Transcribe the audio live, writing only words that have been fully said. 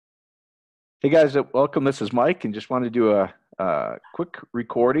Hey guys, welcome. This is Mike, and just wanted to do a quick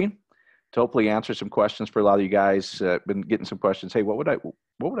recording to hopefully answer some questions for a lot of you guys. Been getting some questions. Hey, what would I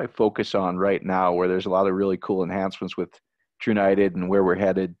focus on right now, where there's a lot of really cool enhancements with Truniterd and where we're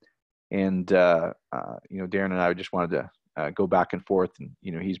headed? And Darren and I just wanted to go back and forth, and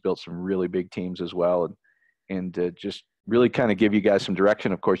he's built some really big teams as well, and just really kind of give you guys some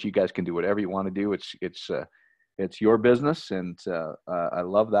direction. Of course, you guys can do whatever you want to do. It's your business, and I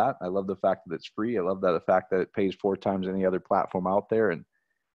love that. I love the fact that it's free. I love the fact that it pays 4 times any other platform out there, and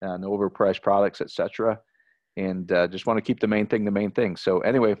no overpriced products, etc. And just want to keep the main thing. So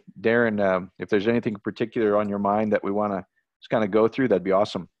anyway, Darren, if there's anything particular on your mind that we want to just kind of go through, that'd be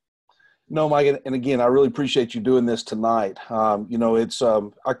awesome. No, Mike, and again, I really appreciate you doing this tonight. I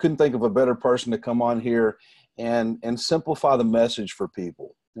couldn't think of a better person to come on here and simplify the message for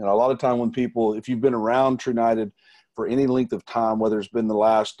people. A lot of time when people, if you've been around Truniterd for any length of time, whether it's been the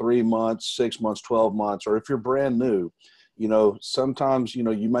last 3 months, 6 months, 12 months, or if you're brand new, sometimes,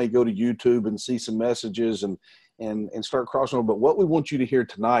 you may go to YouTube and see some messages and start crossing over. But what we want you to hear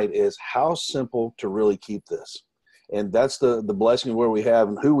tonight is how simple to really keep this. And that's the blessing of where we have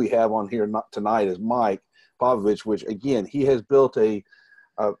and who we have on here tonight is Mike Popovich, which again, he has built a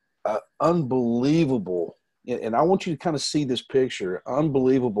unbelievable, and I want you to kind of see this picture,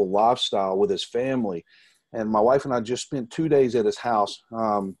 unbelievable lifestyle with his family. And my wife and I just spent 2 days at his house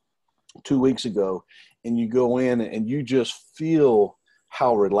 2 weeks ago, and you go in and you just feel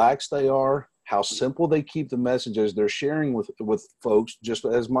how relaxed they are, how simple they keep the messages they're sharing with folks, just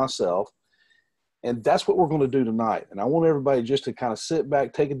as myself. And that's what we're going to do tonight. And I want everybody just to kind of sit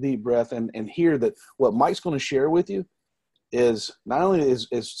back, take a deep breath, and hear that what Mike's going to share with you is not only is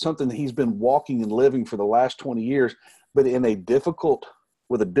something that he's been walking and living for the last 20 years, but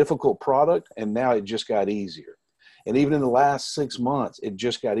with a difficult product, and now it just got easier. And even in the last 6 months, it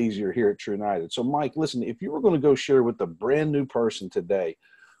just got easier here at Truniterd. So Mike, listen, if you were going to go share with a brand new person today,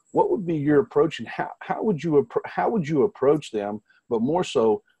 what would be your approach, and how would you approach them? But more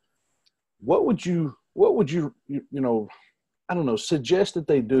so, what would you suggest that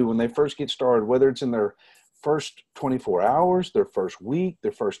they do when they first get started, whether it's in their first 24 hours, their first week,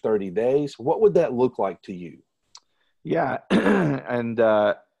 their first 30 days? What would that look like to you? Yeah, and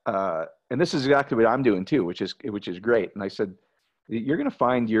this is exactly what I'm doing too, which is great. And I said, you're going to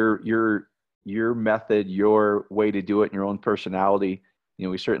find your method, your way to do it, and your own personality.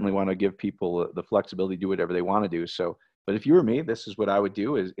 We certainly want to give people the flexibility to do whatever they want to do. So, but if you were me, this is what I would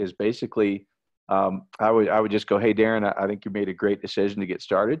do: is basically, I would just go, hey Darren, I think you made a great decision to get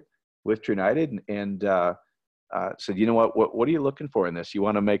started with Truniterd, and said, what are you looking for in this? You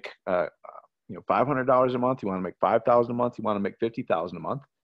want to make $500 a month? You want to make $5,000 a month? You want to make $50,000 a month?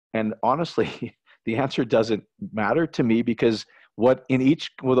 And honestly, the answer doesn't matter to me, because in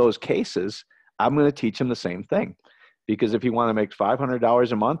each of those cases, I'm going to teach them the same thing. Because if you want to make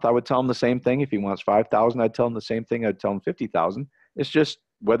 $500 a month, I would tell them the same thing. If he wants $5,000, I'd tell him the same thing. I'd tell him $50,000. It's just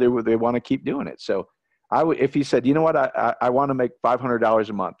whether they want to keep doing it. So if he said, I want to make $500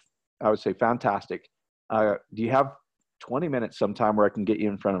 a month, I would say, fantastic. Do you have 20 minutes sometime where I can get you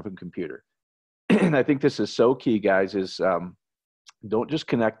in front of a computer? And I think this is so key, guys, is don't just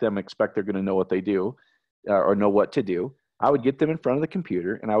connect them, expect they're going to know what they do or know what to do. I would get them in front of the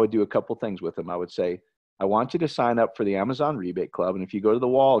computer, and I would do a couple things with them. I would say, I want you to sign up for the Amazon Rebate Club. And if you go to the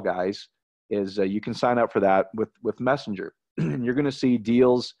wall, guys, you can sign up for that with Messenger. And you're going to see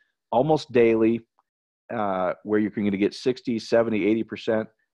deals almost daily where you're going to get 60, 70, 80%.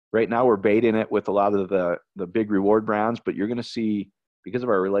 Right now, we're baiting it with a lot of the big reward brands, but you're going to see, because of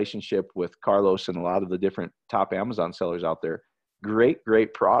our relationship with Carlos and a lot of the different top Amazon sellers out there,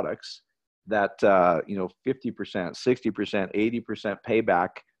 great products that 50%, 60%, 80% payback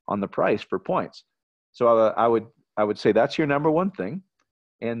on the price for points. So I would say that's your number one thing,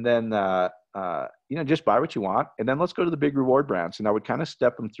 and then just buy what you want, and then let's go to the big reward brands. And I would kind of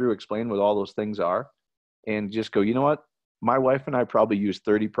step them through, explain what all those things are, and just go, you know what? My wife and I probably use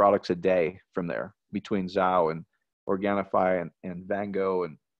 30 products a day from there, between Zao and Organifi and Vango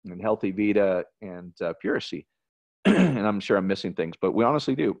and Healthy Vita and Puracy. And I'm sure I'm missing things, but we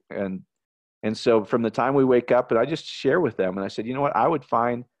honestly do. And so from the time we wake up, and I just share with them, and I said, you know what? I would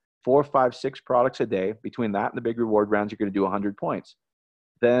find 4, 5, 6 products a day. Between that and the big reward rounds, you're going to do 100 points.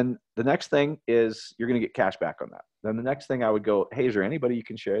 Then the next thing is you're going to get cash back on that. Then the next thing I would go, hey, is there anybody you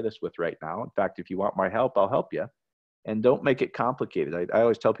can share this with right now? In fact, if you want my help, I'll help you. And don't make it complicated. I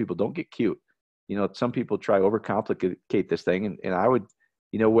always tell people, don't get cute. Some people try overcomplicate this thing. And I would,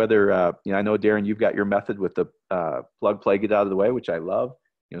 whether, I know, Darren, you've got your method with the plug, play, get out of the way, which I love.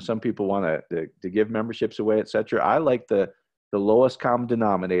 Some people want to give memberships away, et cetera. I like the the lowest common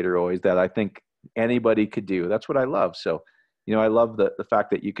denominator always that I think anybody could do. That's what I love. So, I love the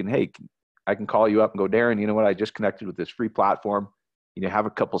fact that you can, hey, I can call you up and go, Darren, you know what? I just connected with this free platform. Have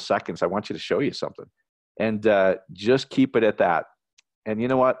a couple seconds. I want you to show you something. And just keep it at that. And you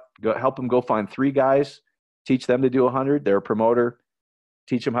know what? Go help them go find 3 guys, teach them to do 100. They're a promoter.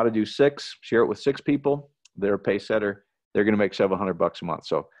 Teach them how to do 6, share it with 6 people. They're a pay setter. They're going to make several $100 a month.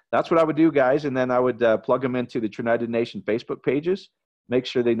 So that's what I would do, guys. And then I would plug them into the Truniterd Nation Facebook pages. Make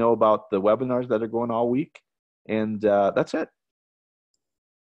sure they know about the webinars that are going all week. And that's it.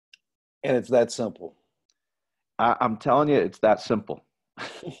 And it's that simple. I'm telling you, it's that simple.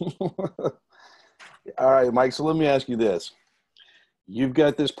 All right, Mike. So let me ask you this. You've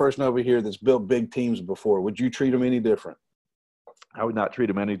got this person over here that's built big teams before. Would you treat them any different? I would not treat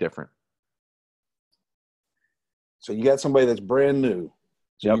them any different. So you got somebody that's brand new.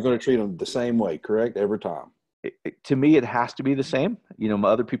 So Yep. You're going to treat them the same way, correct? Every time. To me, it has to be the same.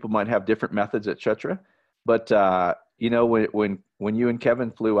 Other people might have different methods, etc. But when you and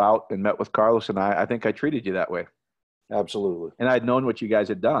Kevin flew out and met with Carlos and I think I treated you that way. Absolutely. And I'd known what you guys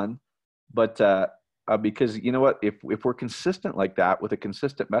had done, but because you know what, if we're consistent like that with a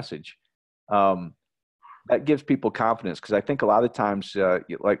consistent message, that gives people confidence. Because I think a lot of times,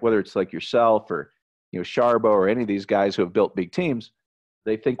 like whether it's like yourself or Sharbo or any of these guys who have built big teams,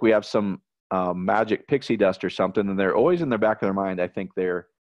 they think we have some magic pixie dust or something, and they're always in the back of their mind. I think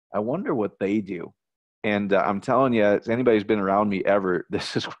I wonder what they do. And I'm telling you, if anybody's been around me ever,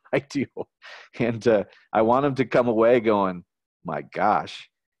 this is what I do. And I want them to come away going, my gosh,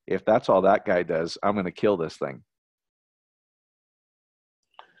 if that's all that guy does, I'm going to kill this thing.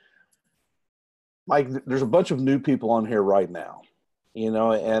 Mike, there's a bunch of new people on here right now, and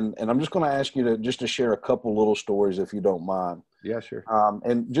I'm just going to ask you to share a couple little stories if you don't mind. Yeah, sure.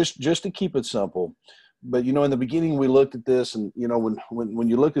 And just to keep it simple, but in the beginning we looked at this, and when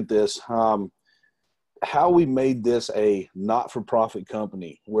you look at this, how we made this a not-for-profit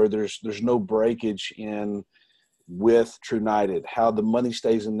company where there's no breakage in with Truniterd, how the money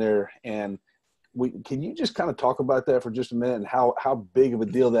stays in there. And can you just kind of talk about that for just a minute and how big of a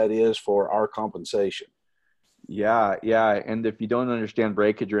deal that is for our compensation? Yeah. And if you don't understand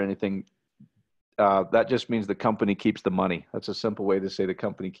breakage or anything, that just means the company keeps the money. That's a simple way to say the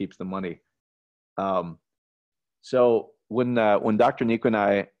company keeps the money. So when Dr. Nico and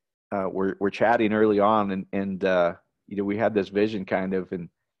I we're chatting early on, and we had this vision kind of,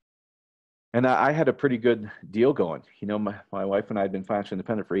 and I had a pretty good deal going. My wife and I had been financially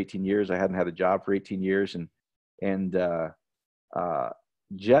independent for 18 years. I hadn't had a job for 18 years, and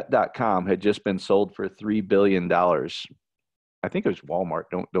Jet.com had just been sold for $3 billion. I think it was Walmart.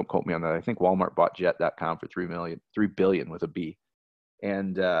 Don't quote me on that. I think Walmart bought Jet.com for $3 billion with a B.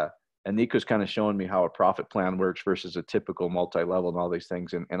 And Nico's kind of showing me how a profit plan works versus a typical multi-level and all these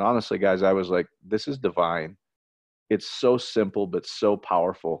things. And honestly, guys, I was like, this is divine. It's so simple, but so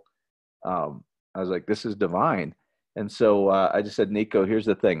powerful. I was like, this is divine. And so I just said, Nico, here's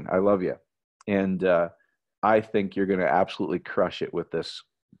the thing. I love you. And I think you're going to absolutely crush it with this,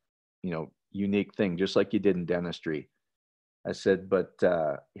 unique thing, just like you did in dentistry. I said, but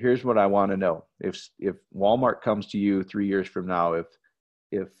here's what I want to know. If Walmart comes to you 3 years from now, if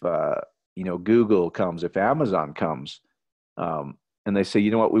Google comes, if Amazon comes, and they say,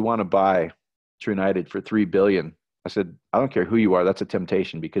 you know what, we want to buy Truniterd for $3 billion. I said, I don't care who you are. That's a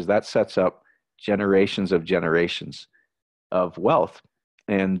temptation, because that sets up generations of wealth.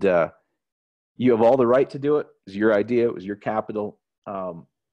 And you have all the right to do it. It was your idea. It was your capital. But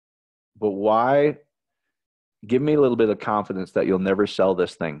why? Give me a little bit of confidence that you'll never sell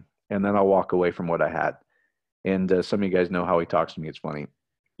this thing. And then I'll walk away from what I had. And some of you guys know how he talks to me. It's funny.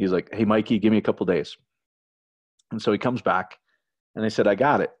 He's like, hey, Mikey, give me a couple days. And so he comes back, and I said, I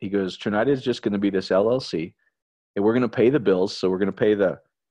got it. He goes, Truniterd is just going to be this LLC, and we're going to pay the bills. So we're going to pay the,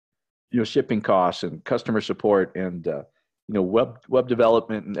 shipping costs and customer support and, web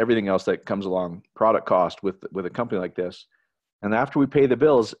development and everything else that comes along, product cost with a company like this. And after we pay the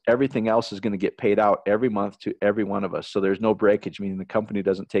bills, everything else is going to get paid out every month to every one of us. So there's no breakage, meaning the company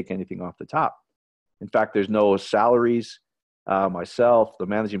doesn't take anything off the top. In fact, there's no salaries. Myself, the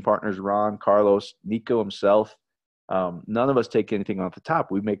managing partners, Ron, Carlos, Nico himself, none of us take anything off the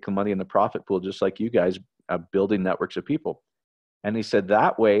top. We make the money in the profit pool, just like you guys, building networks of people. And he said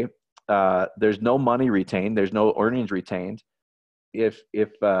that way, there's no money retained. There's no earnings retained. If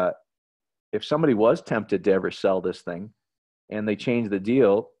somebody was tempted to ever sell this thing and they change the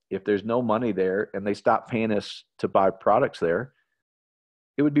deal, if there's no money there and they stop paying us to buy products there,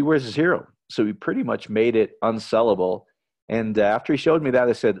 it would be worth zero. So we pretty much made it unsellable. And after he showed me that,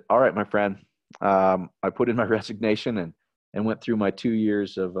 I said, all right, my friend, I put in my resignation, and and went through my 2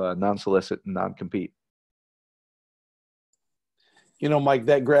 years of non-solicit and non-compete. You know, Mike,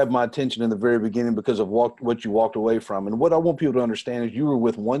 that grabbed my attention in the very beginning because of what you walked away from. And what I want people to understand is you were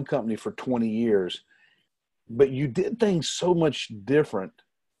with one company for 20 years, but you did things so much different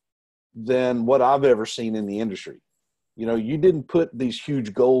than what I've ever seen in the industry. You know, you didn't put these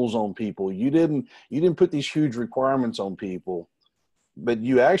huge goals on people. You didn't put these huge requirements on people, but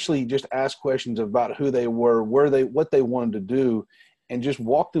you actually just asked questions about who they were, what they wanted to do, and just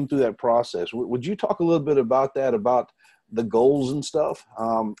walk them through that process. Would you talk a little bit about that, about the goals and stuff,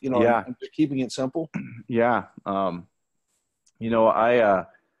 you know, Yeah. and just keeping it simple? Yeah. You know,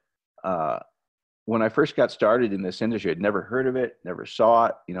 when I first got started in this industry, I'd never heard of it, never saw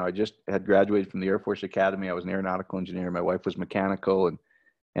it. You know, I just had graduated from the Air Force Academy. I was an aeronautical engineer. My wife was mechanical,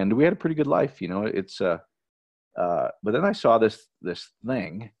 and we had a pretty good life. You know, but then I saw this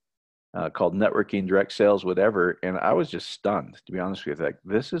thing called networking, direct sales, whatever, and I was just stunned, to be honest with you. Like,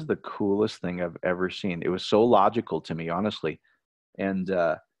 this is the coolest thing I've ever seen. It was so logical to me, honestly.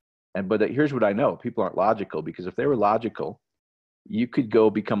 But here's what I know: people aren't logical, because if they were logical, you could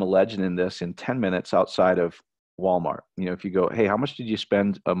go become a legend in this in 10 minutes outside of Walmart. You know, if you go, hey, how much did you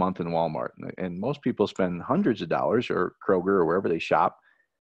spend a month in Walmart? And most people spend hundreds of dollars, or Kroger, or wherever they shop.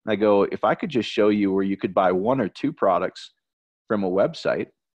 I go, if I could just show you where you could buy 1 or 2 products from a website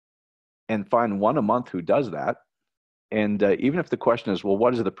and find one a month who does that. And even if the question is, well,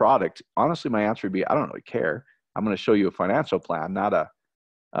 what is the product? Honestly, my answer would be, I don't really care. I'm going to show you a financial plan,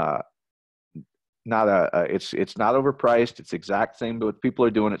 it's not overpriced. It's exact same to what people are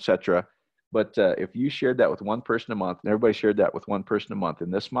doing, etc. But if you shared that with one person a month, and everybody shared that with one person a month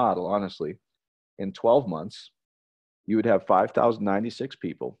in this model, honestly, in 12 months, you would have 5,096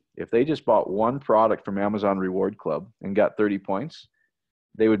 people. If they just bought one product from Amazon Reward Club and got 30 points,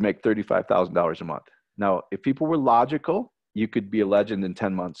 they would make $35,000 a month. Now, if people were logical, you could be a legend in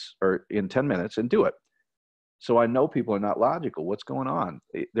 10 months or in 10 minutes and do it. So I know people are not logical. What's going on?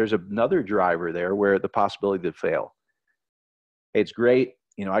 There's another driver there, where the possibility to fail. It's great.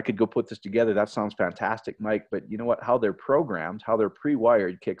 You know, I could go put this together. That sounds fantastic, Mike. But you know what? How they're programmed, how they're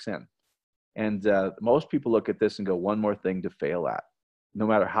pre-wired kicks in. And most people look at this and go, one more thing to fail at, no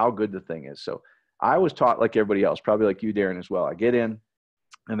matter how good the thing is. So I was taught like everybody else, probably like you, Darren, as well. I get in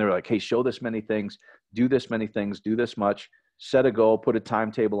and they're like, hey, show this many things, do this many things, do this much, set a goal, put a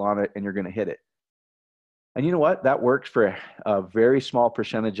timetable on it, and you're going to hit it. And you know what? That works for a very small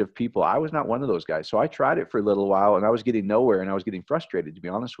percentage of people. I was not one of those guys. So I tried it for a little while, and I was getting nowhere, and I was getting frustrated, to be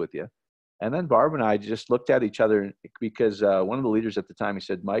honest with you. And then Barb and I just looked at each other, because one of the leaders at the time, he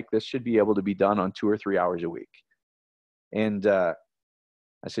said, Mike, this should be able to be done on 2 or 3 hours a week. And I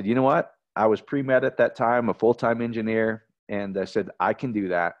said, you know what? I was pre-med at that time, a full-time engineer. And I said, I can do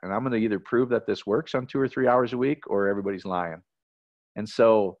that. And I'm going to either prove that this works on 2 or 3 hours a week, or everybody's lying. And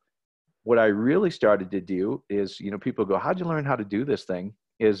so what I really started to do is, you know, people go, how'd you learn how to do this thing?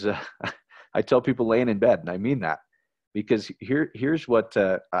 Is I tell people laying in bed, and I mean that, because here's what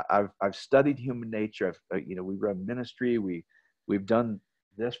I've studied human nature. You know, we run ministry. We've done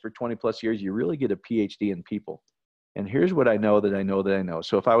this for 20 plus years. You really get a PhD in people. And here's what I know that I know that I know.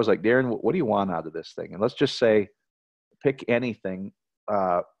 So if I was like, Darren, what do you want out of this thing? And let's just say, pick anything.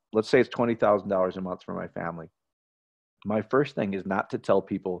 Let's say it's $20,000 a month for my family. My first thing is not to tell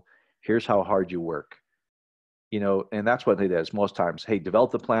people, here's how hard you work. You know, and that's what it is most times. Hey,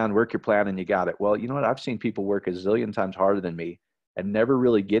 develop the plan, work your plan, and you got it. Well, you know what? I've seen people work a zillion times harder than me and never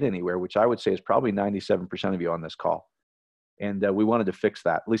really get anywhere, which I would say is probably 97% of you on this call. And we wanted to fix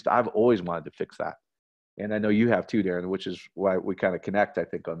that. At least I've always wanted to fix that. And I know you have too, Darren, which is why we kind of connect, I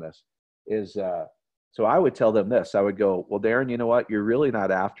think, on this. So I would tell them this. I would go, well, Darren, you know what? You're really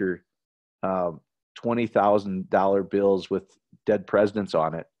not after $20,000 bills with dead presidents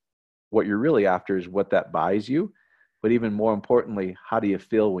on it. What you're really after is what that buys you. But even more importantly, how do you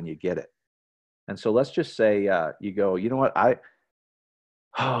feel when you get it? And so let's just say you go, you know what?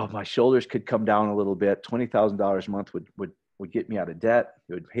 My shoulders could come down a little bit. $20,000 a month would get me out of debt.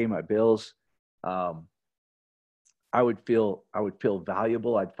 It would pay my bills. I would feel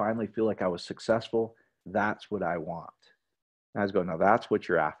valuable. I'd finally feel like I was successful. That's what I want. And I was going, now that's what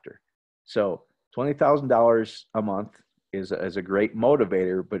you're after. So $20,000 a month is a great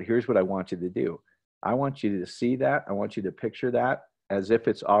motivator, but here's what I want you to do. I want you to see that. I want you to picture that as if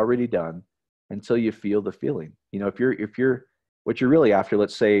it's already done until you feel the feeling. You know, if you're what you're really after,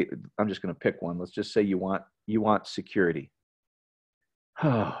 let's say, I'm just going to pick one. Let's just say you want security.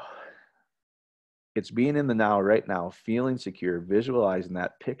 It's being in the now, right now, feeling secure, visualizing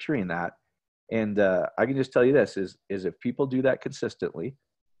that, picturing that. And I can just tell you this is if people do that consistently,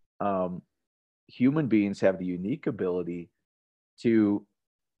 human beings have the unique ability to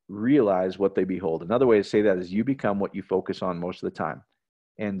realize what they behold. Another way to say that is you become what you focus on most of the time.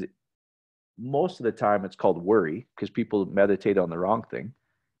 And most of the time it's called worry, because people meditate on the wrong thing.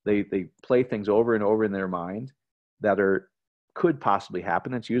 They play things over and over in their mind that could possibly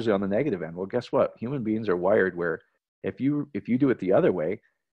happen. It's usually on the negative end. Well, guess what? Human beings are wired where if you do it the other way,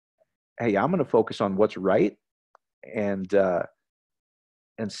 hey, I'm going to focus on what's right and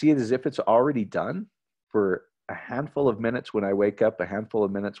see it as if it's already done for a handful of minutes when I wake up, a handful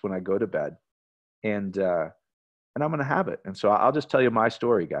of minutes when I go to bed, and I'm going to have it. And so I'll just tell you my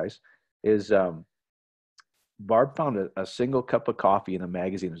story, guys. Is Barb found a single cup of coffee in a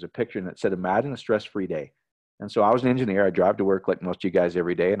magazine. There's a picture and it said, "Imagine a stress-free day." And so I was an engineer. I drive to work like most of you guys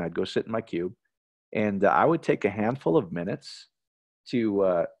every day, and I'd go sit in my cube, and I would take a handful of minutes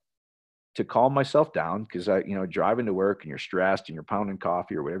to calm myself down, because driving to work and you're stressed and you're pounding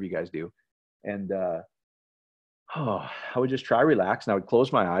coffee or whatever you guys do, and I would just try relax, and I would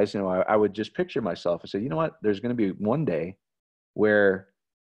close my eyes. I would just picture myself. I said, you know what? There's going to be one day where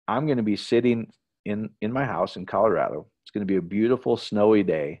I'm going to be sitting in my house in Colorado. It's going to be a beautiful snowy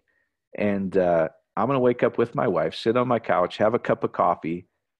day, and I'm going to wake up with my wife, sit on my couch, have a cup of coffee,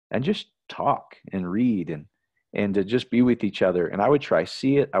 and just talk and read and to just be with each other. And I would try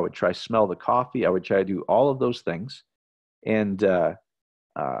see it. I would try smell the coffee. I would try to do all of those things. And by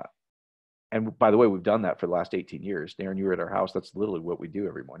the way, we've done that for the last 18 years. Darren, you were at our house. That's literally what we do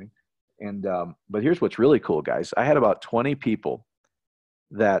every morning. And but here's what's really cool, guys. I had about 20 people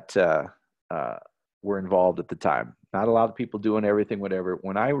that were involved at the time. Not a lot of people doing everything, whatever.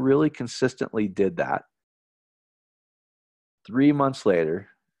 When I really consistently did that, 3 months later,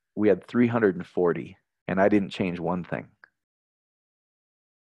 we had 340, and I didn't change one thing.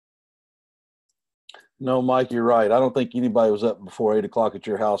 No, Mike, you're right. I don't think anybody was up before 8 o'clock at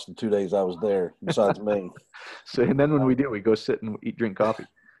your house in 2 days I was there, besides me. So, and then when we do, we go sit and drink coffee.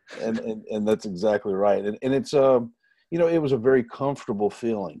 And that's exactly right. And it's, it was a very comfortable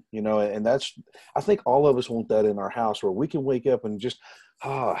feeling, and I think all of us want that in our house, where we can wake up and just,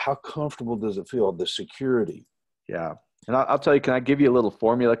 how comfortable does it feel? The security. Yeah. And I'll tell you, can I give you a little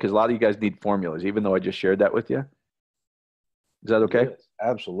formula? Because a lot of you guys need formulas, even though I just shared that with you. Is that okay? Yes,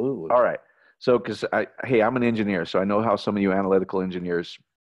 absolutely. All right. So, because I'm an engineer, so I know how some of you analytical engineers,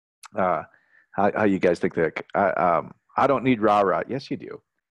 how you guys think that. I don't need rah-rah. Yes, you do.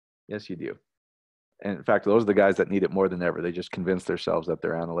 Yes, you do. And in fact, those are the guys that need it more than ever. They just convince themselves that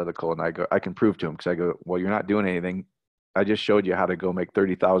they're analytical, and I can prove to them, because I go, well, you're not doing anything. I just showed you how to go make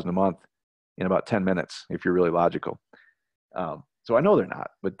 $30,000 a month in about 10 minutes if you're really logical. So I know they're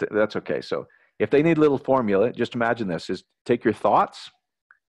not, but that's okay. So if they need a little formula, just imagine this: is take your thoughts,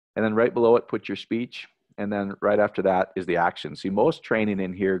 and then right below it, put your speech, and then right after that is the action. See, most training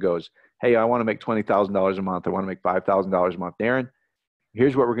in here goes, hey, I want to make $20,000 a month. I want to make $5,000 a month. Darren,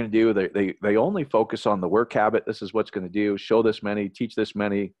 here's what we're going to do. They only focus on the work habit. This is what's going to do. Show this many, teach this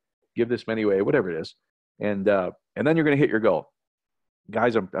many, give this many away, whatever it is. And then you're going to hit your goal.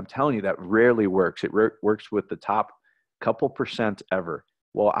 Guys, I'm telling you, that rarely works. It works with the top couple percent ever.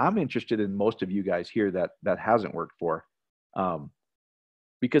 Well, I'm interested in most of you guys here that hasn't worked for,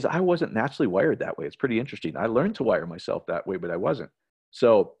 because I wasn't naturally wired that way. It's pretty interesting. I learned to wire myself that way, but I wasn't.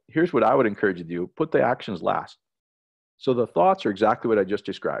 So here's what I would encourage you to do. Put the actions last. So the thoughts are exactly what I just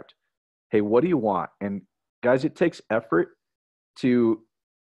described. Hey, what do you want? And guys, it takes effort to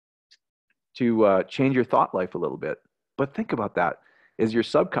change your thought life a little bit. But think about that. Is your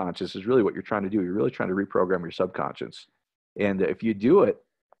subconscious is really what you're trying to do. You're really trying to reprogram your subconscious. And if you do it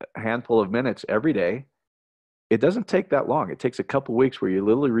a handful of minutes every day, it doesn't take that long. It takes a couple of weeks where you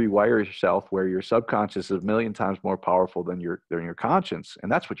literally rewire yourself, where your subconscious is a million times more powerful than your conscience.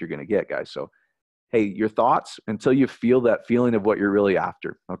 And that's what you're going to get, guys. So, hey, your thoughts until you feel that feeling of what you're really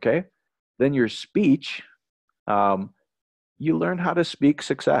after, okay? Then your speech, you learn how to speak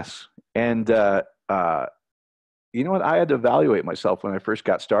success. And you know what? I had to evaluate myself when I first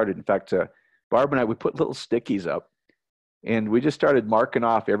got started. In fact, Barb and I, we put little stickies up, and we just started marking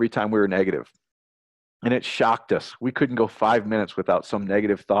off every time we were negative. And it shocked us. We couldn't go 5 minutes without some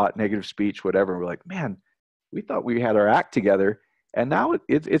negative thought, negative speech, whatever. And we're like, man, we thought we had our act together. And now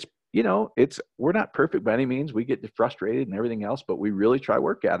it's we're not perfect by any means. We get frustrated and everything else, but we really try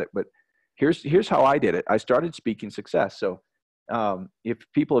work at it. But here's how I did it. I started speaking success. So if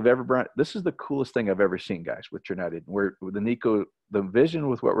people have ever this is the coolest thing I've ever seen, guys, with Truniterd. Where the vision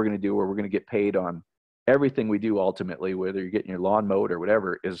with what we're going to do, where we're going to get paid on everything we do ultimately, whether you're getting your lawn mowed or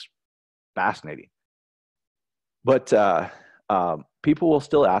whatever, is fascinating. But people will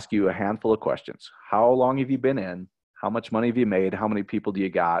still ask you a handful of questions. How long have you been in? How much money have you made? How many people do you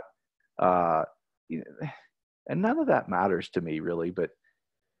got? And none of that matters to me really, but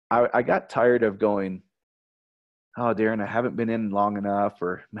I got tired of going, oh, Darren, I haven't been in long enough,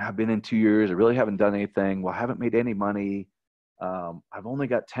 or I've been in 2 years. I really haven't done anything. Well, I haven't made any money. I've only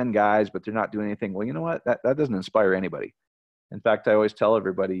got 10 guys, but they're not doing anything. Well, you know what? That doesn't inspire anybody. In fact, I always tell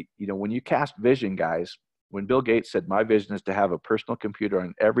everybody, when you cast vision, guys, when Bill Gates said, my vision is to have a personal computer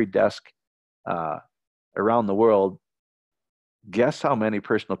on every desk around the world, guess how many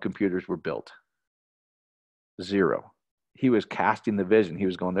personal computers were built? 0. He was casting the vision. He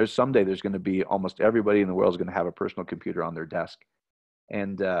was going, someday there's going to be almost everybody in the world is going to have a personal computer on their desk.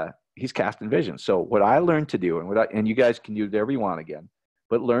 And he's casting vision. So what I learned to do, and you guys can do whatever you want again,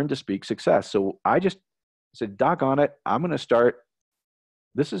 but learn to speak success. So I just said, doggone it, I'm going to start.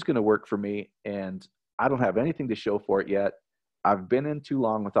 This is going to work for me. And I don't have anything to show for it yet. I've been in too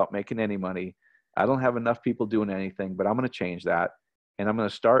long without making any money. I don't have enough people doing anything, but I'm going to change that. And I'm going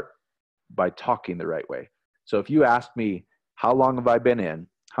to start by talking the right way. So if you ask me, how long have I been in?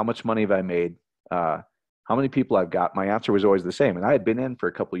 How much money have I made? How many people I've got? My answer was always the same. And I had been in for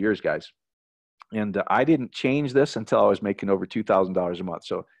a couple of years, guys. And I didn't change this until I was making over $2,000 a month.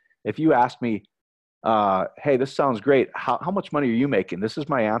 So if you ask me, hey, this sounds great. How much money are you making? This is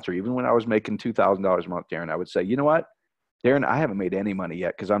my answer. Even when I was making $2,000 a month, Darren, I would say, you know what, Darren, I haven't made any money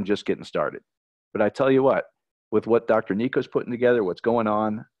yet because I'm just getting started. But I tell you what, with what Dr. Nico's putting together, what's going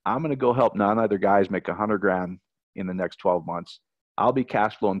on, I'm going to go help 9 other guys make $100,000 in the next 12 months. I'll be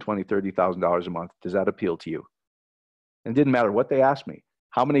cash flowing $20,000, $30,000 a month. Does that appeal to you? And it didn't matter what they asked me.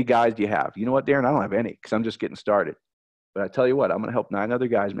 How many guys do you have? You know what, Darren? I don't have any because I'm just getting started. But I tell you what, I'm going to help 9 other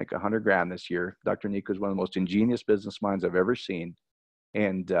guys make $100,000 this year. Dr. Nico is one of the most ingenious business minds I've ever seen.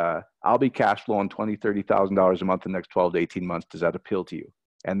 And I'll be cash flowing $20,000, $30,000 a month in the next 12 to 18 months. Does that appeal to you?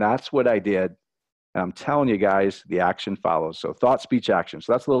 And that's what I did. And I'm telling you guys, the action follows. So thought, speech, action.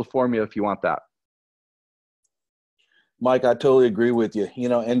 So that's a little formula if you want that. Mike, I totally agree with you.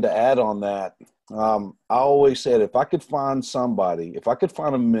 And to add on that, I always said, if I could find somebody, if I could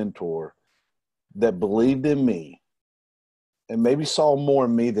find a mentor that believed in me and maybe saw more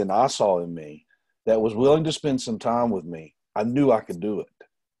in me than I saw in me, that was willing to spend some time with me, I knew I could do it.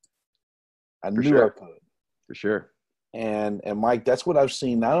 I knew I could. For sure. And Mike, that's what I've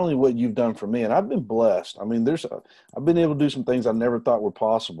seen, not only what you've done for me, and I've been blessed. I mean, I've been able to do some things I never thought were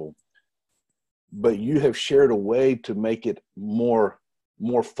possible, but you have shared a way to make it more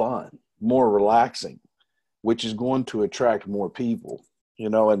fun, more relaxing, which is going to attract more people,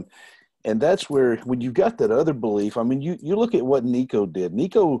 and that's where, when you got that other belief, I mean, you look at what Nico did.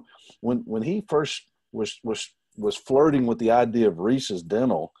 Nico, when he first was flirting with the idea of Reese's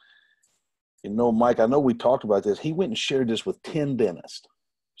Dental, Mike, I know we talked about this. He went and shared this with 10 dentists.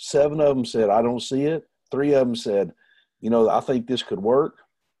 7 of them said, I don't see it. 3 of them said, I think this could work.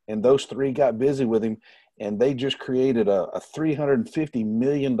 And those 3 got busy with him, and they just created a $350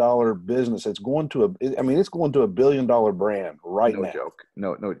 million business. It's going to $1 billion brand right now. No joke.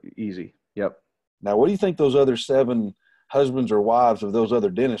 No, easy. Yep. Now, what do you think those other 7 husbands or wives of those other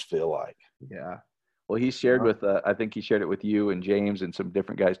dentists feel like? Yeah. Well, he shared with, I think he shared it with you and James and some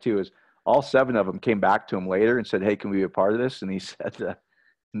different guys too, is all 7 of them came back to him later and said, hey, can we be a part of this? And he said,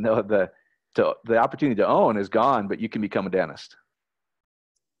 no, the opportunity to own is gone, but you can become a dentist.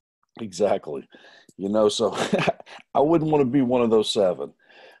 Exactly. So I wouldn't want to be one of those 7,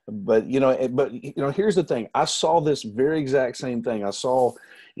 but here's the thing. I saw this very exact same thing. I saw,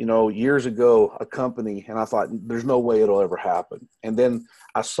 years ago, a company, and I thought there's no way it'll ever happen. And then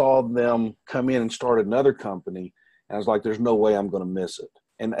I saw them come in and start another company, and I was like, there's no way I'm going to miss it.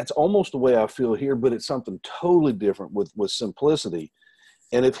 And that's almost the way I feel here, but it's something totally different with simplicity.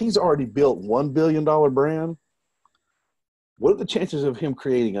 And if he's already built $1 billion brand, what are the chances of him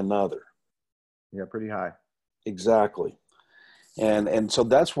creating another? Yeah, pretty high. Exactly. And so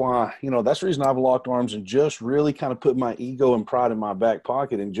that's why, that's the reason I've locked arms and just really kind of put my ego and pride in my back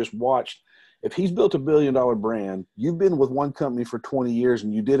pocket and just watched. If he's built $1 billion brand, you've been with one company for 20 years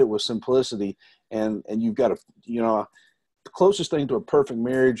and you did it with simplicity, and you've got the closest thing to a perfect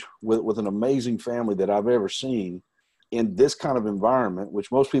marriage with an amazing family that I've ever seen in this kind of environment,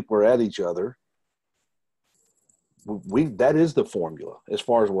 which most people are at each other. That is the formula as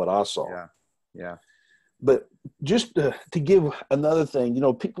far as what I saw. Yeah. But just to give another thing,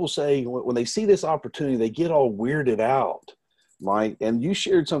 people say when they see this opportunity, they get all weirded out, Mike. And you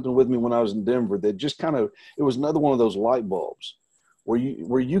shared something with me when I was in Denver that just it was another one of those light bulbs where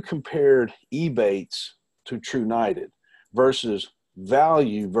you compared Ebates to Truniterd versus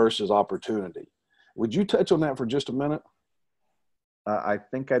value versus opportunity. Would you touch on that for just a minute? I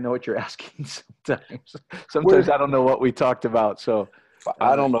think I know what you're asking sometimes. Sometimes I don't know what we talked about. So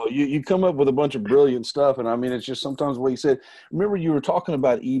I don't know. You come up with a bunch of brilliant stuff, and I mean, it's just sometimes what you said. Remember, you were talking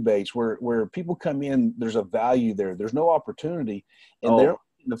about Ebates, where people come in, there's a value there. There's no opportunity, and they're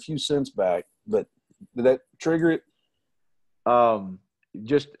getting a few cents back. But did that trigger it?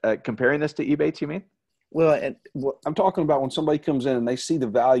 Just comparing this to Ebates, you mean? Well, and I'm talking about when somebody comes in and they see the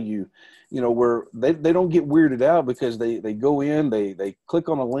value, where they don't get weirded out because they go in, they click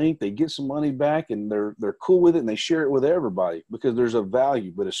on a link, they get some money back, and they're cool with it, and they share it with everybody because there's a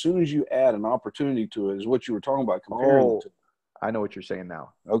value. But as soon as you add an opportunity to it, is what you were talking about comparing it to. I know what you're saying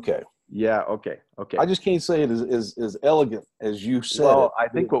now. Okay. Yeah. Okay. I just can't say it as elegant as you said. Well, I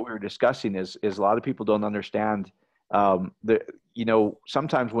think what we were discussing is a lot of people don't understand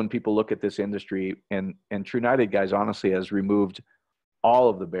sometimes when people look at this industry, and Truniterd, guys, honestly has removed all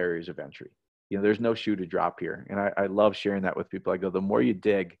of the barriers of entry. There's no shoe to drop here. And I love sharing that with people. I go, the more you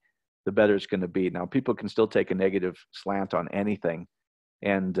dig, the better it's going to be. Now, people can still take a negative slant on anything.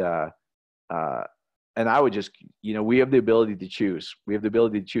 And I would just, we have the ability to choose. We have the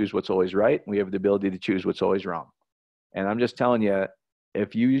ability to choose what's always right. We have the ability to choose what's always wrong. And I'm just telling you,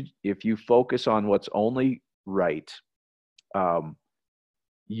 if you focus on what's only right,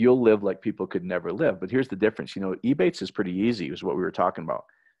 you'll live like people could never live. But here's the difference. Ebates is pretty easy, is what we were talking about,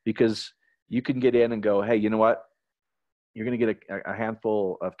 because you can get in and go, hey, you know what? You're going to get a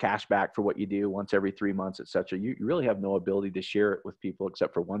handful of cash back for what you do once every 3 months, et cetera. You really have no ability to share it with people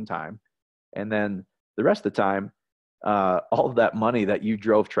except for one time. And then the rest of the time, all of that money that you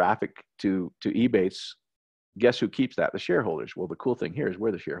drove traffic to Ebates, guess who keeps that? The shareholders. Well, the cool thing here is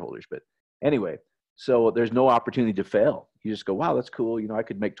we're the shareholders. But anyway, so there's no opportunity to fail. You just go, wow, that's cool. I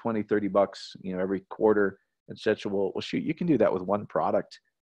could make $20-$30, every quarter, et cetera. Well, shoot, you can do that with one product,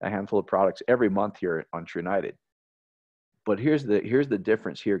 a handful of products every month here on Truniterd. But here's the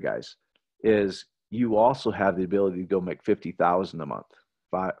difference here, guys, is you also have the ability to go make $50,000 a month,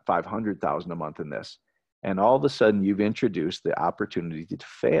 $500,000 a month in this. And all of a sudden you've introduced the opportunity to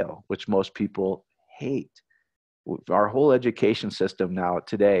fail, which most people hate. Our whole education system now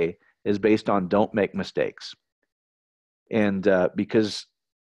today is based on don't make mistakes. And because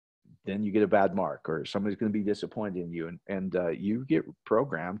then you get a bad mark, or somebody's going to be disappointed in you, and you get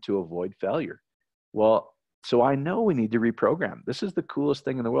programmed to avoid failure. Well, so I know we need to reprogram. This is the coolest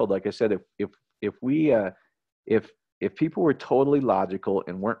thing in the world. Like I said, if people were totally logical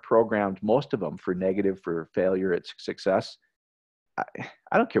and weren't programmed, most of them, for negative, for failure, it's success,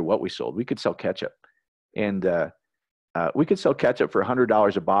 I don't care what we sold. We could sell ketchup, and we could sell ketchup for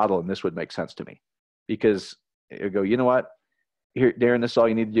 $100 a bottle, and this would make sense to me, because you go, you know what? Here, Darren, this is all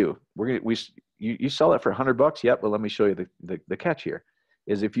you need to do. You sell that for $100. Yep. Well, let me show you the catch here.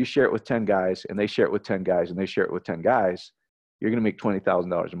 Is if you share it with 10 guys, and they share it with 10 guys, and they share it with 10 guys, you're going to make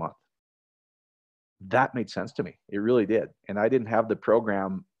 $20,000 a month. That made sense to me. It really did. And I didn't have the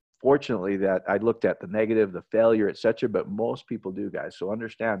program, fortunately, that I looked at the negative, the failure, et cetera, but most people do, guys. So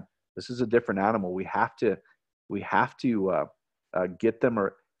understand, this is a different animal. We have to get them,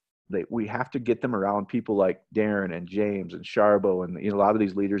 we have to get them around people like Darren and James and Sharbo, and a lot of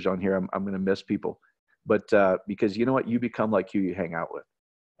these leaders on here. I'm going to miss people, but because you know what, you become like who you hang out with,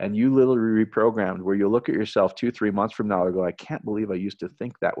 and you literally reprogrammed where you'll look at yourself 2-3 months from now and go, I can't believe I used to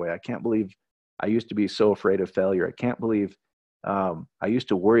think that way. I can't believe I used to be so afraid of failure. I can't believe I used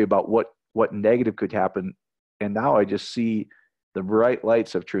to worry about what negative could happen, and now I just see the bright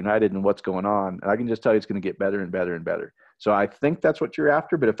lights of Truniterd and what's going on. And I can just tell you it's going to get better and better and better. So I think that's what you're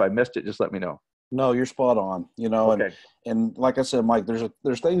after, but if I missed it, just let me know. No, you're spot on, okay. and like I said, Mike,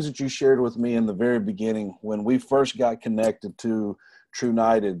 there's things that you shared with me in the very beginning when we first got connected to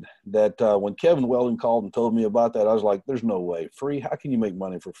Truniterd that when Kevin Weldon called and told me about that, I was like, there's no way. Free? How can you make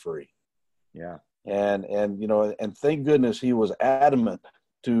money for free? Yeah. And thank goodness he was adamant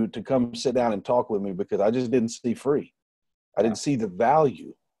to come sit down and talk with me, because I just didn't see free. I didn't see the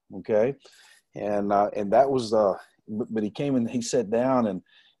value. Okay. And that was, but he came and he sat down,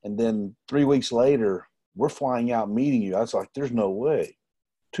 and then 3 weeks later, we're flying out meeting you. I was like, there's no way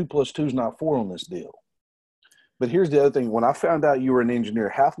 2 + 2 is not 4 on this deal. But here's the other thing. When I found out you were an engineer,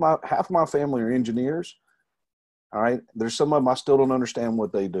 half my family are engineers. All right. There's some of them I still don't understand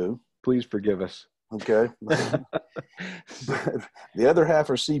what they do. Please forgive us. Okay. But the other half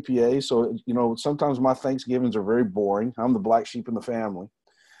are CPAs. So, sometimes my Thanksgivings are very boring. I'm the black sheep in the family.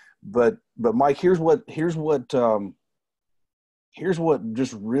 But Mike, here's what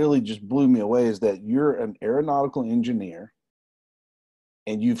just really just blew me away is that you're an aeronautical engineer,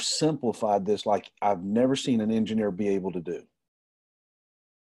 and you've simplified this like I've never seen an engineer be able to do.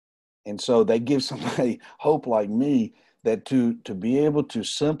 And so that gives somebody hope like me that to be able to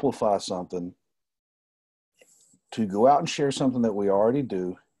simplify something to go out and share something that we already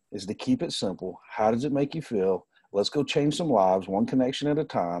do is to keep it simple. How does it make you feel? Let's go change some lives, one connection at a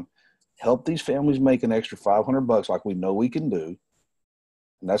time. Help these families make an extra $500 like we know we can do.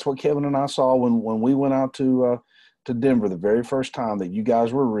 And that's what Kevin and I saw when we went out to Denver the very first time, that you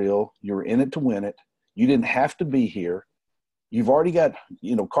guys were real. You were in it to win it. You didn't have to be here. You've already got,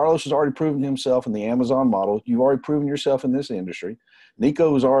 Carlos has already proven himself in the Amazon model. You've already proven yourself in this industry.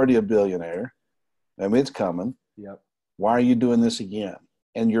 Nico is already a billionaire. I mean, it's coming. Yep. Why are you doing this again?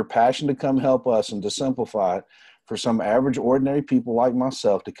 And your passion to come help us and to simplify it for some average, ordinary people like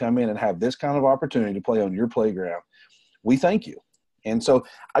myself to come in and have this kind of opportunity to play on your playground. We thank you. And so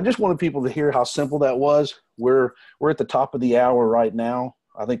I just wanted people to hear how simple that was. We're at the top of the hour right now.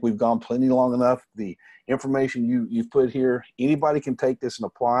 I think we've gone plenty long enough. The information you've put here, anybody can take this and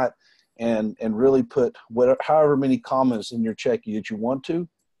apply it and really put however many comments in your check that you want to.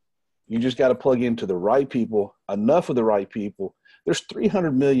 You just got to plug into the right people, enough of the right people. There's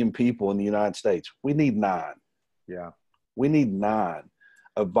 300 million people in the United States. We need 9. Yeah. We need 9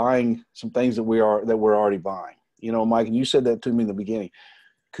 of buying some things that we're already buying. Mike, and you said that to me in the beginning.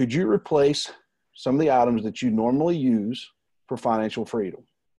 Could you replace some of the items that you normally use for financial freedom?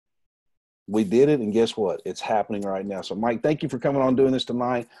 We did it, and guess what? It's happening right now. So, Mike, thank you for coming on doing this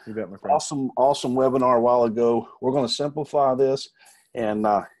tonight. You bet, my friend. Awesome webinar a while ago. We're going to simplify this and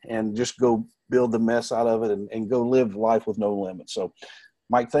just go build the mess out of it and go live life with no limits. So,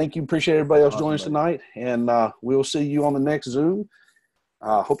 Mike, thank you. Appreciate everybody else joining us tonight, and we'll see you on the next Zoom.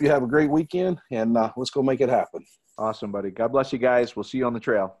 Hope you have a great weekend, and let's go make it happen. Awesome, buddy. God bless you guys. We'll see you on the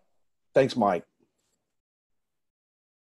trail. Thanks, Mike.